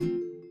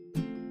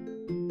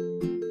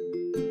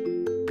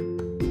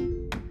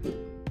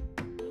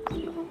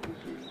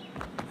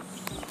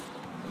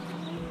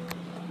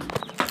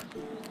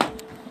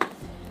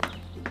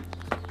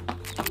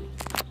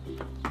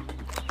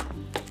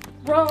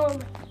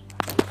Run.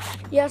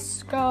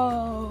 Yes,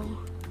 go.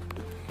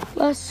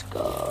 Let's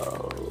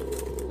go.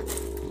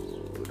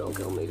 Don't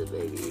kill me, the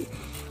baby.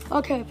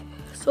 Okay,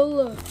 so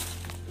look.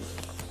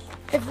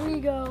 If we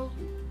go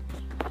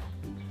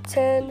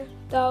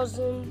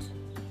 10,000,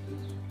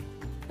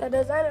 that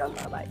does end on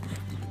my bike.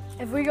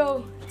 If we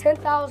go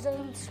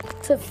 10,000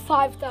 to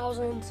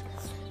 5,000,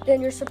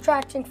 then you're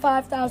subtracting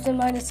 5,000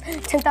 minus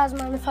 10,000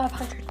 minus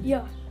 500.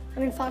 Yeah,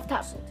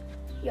 5,000.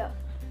 Yeah.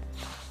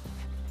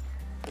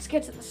 Let's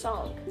get to the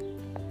song.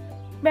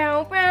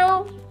 Bow,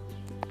 bow.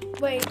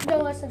 Wait,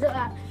 don't listen to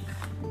that.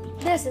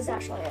 This is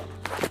actually it.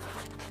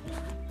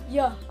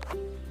 Yeah.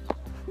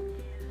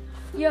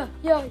 Yeah.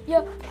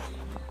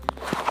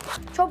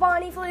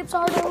 Chobani flips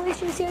are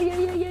delicious.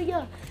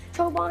 Yeah.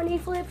 Chobani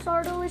flips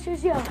are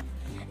delicious. Yeah.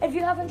 If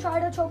you haven't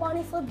tried a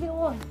Chobani flip, get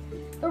one.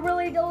 They're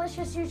really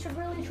delicious. You should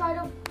really try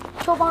the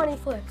Chobani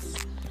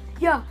flips.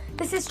 Yeah,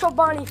 this is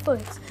Chobani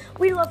flips.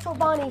 We love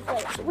Chobani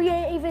flips. We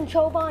ain't even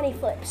Chobani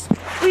flips.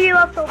 We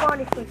love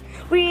Chobani flips.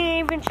 We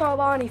ain't even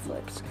Chobani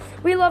flips.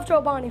 We love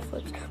Chobani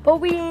flips, but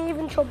we ain't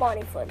even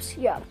Chobani flips.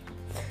 Yeah.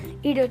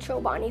 Eat a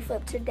Chobani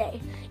flip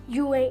today.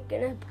 You ain't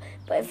gonna,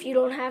 but if you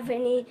don't have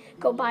any,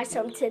 go buy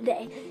some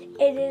today.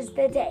 It is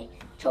the day.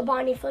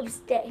 Chobani flips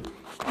day.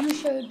 You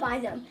should buy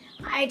them.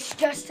 It's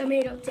just a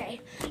made-up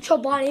day.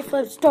 Chobani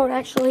flips don't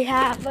actually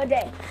have a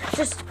day.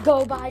 Just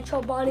go buy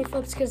Chobani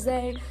flips because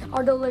they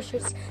are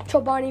delicious.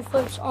 Chobani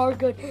flips are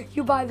good.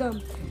 You buy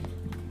them.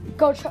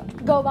 Go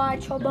buy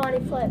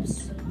Chobani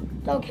flips.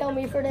 Don't kill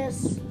me for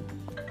this.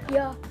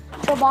 Yeah,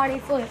 Chobani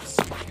flips.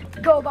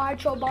 Go buy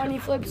Chobani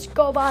flips.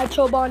 Go buy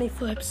Chobani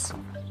flips.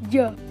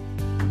 Yeah.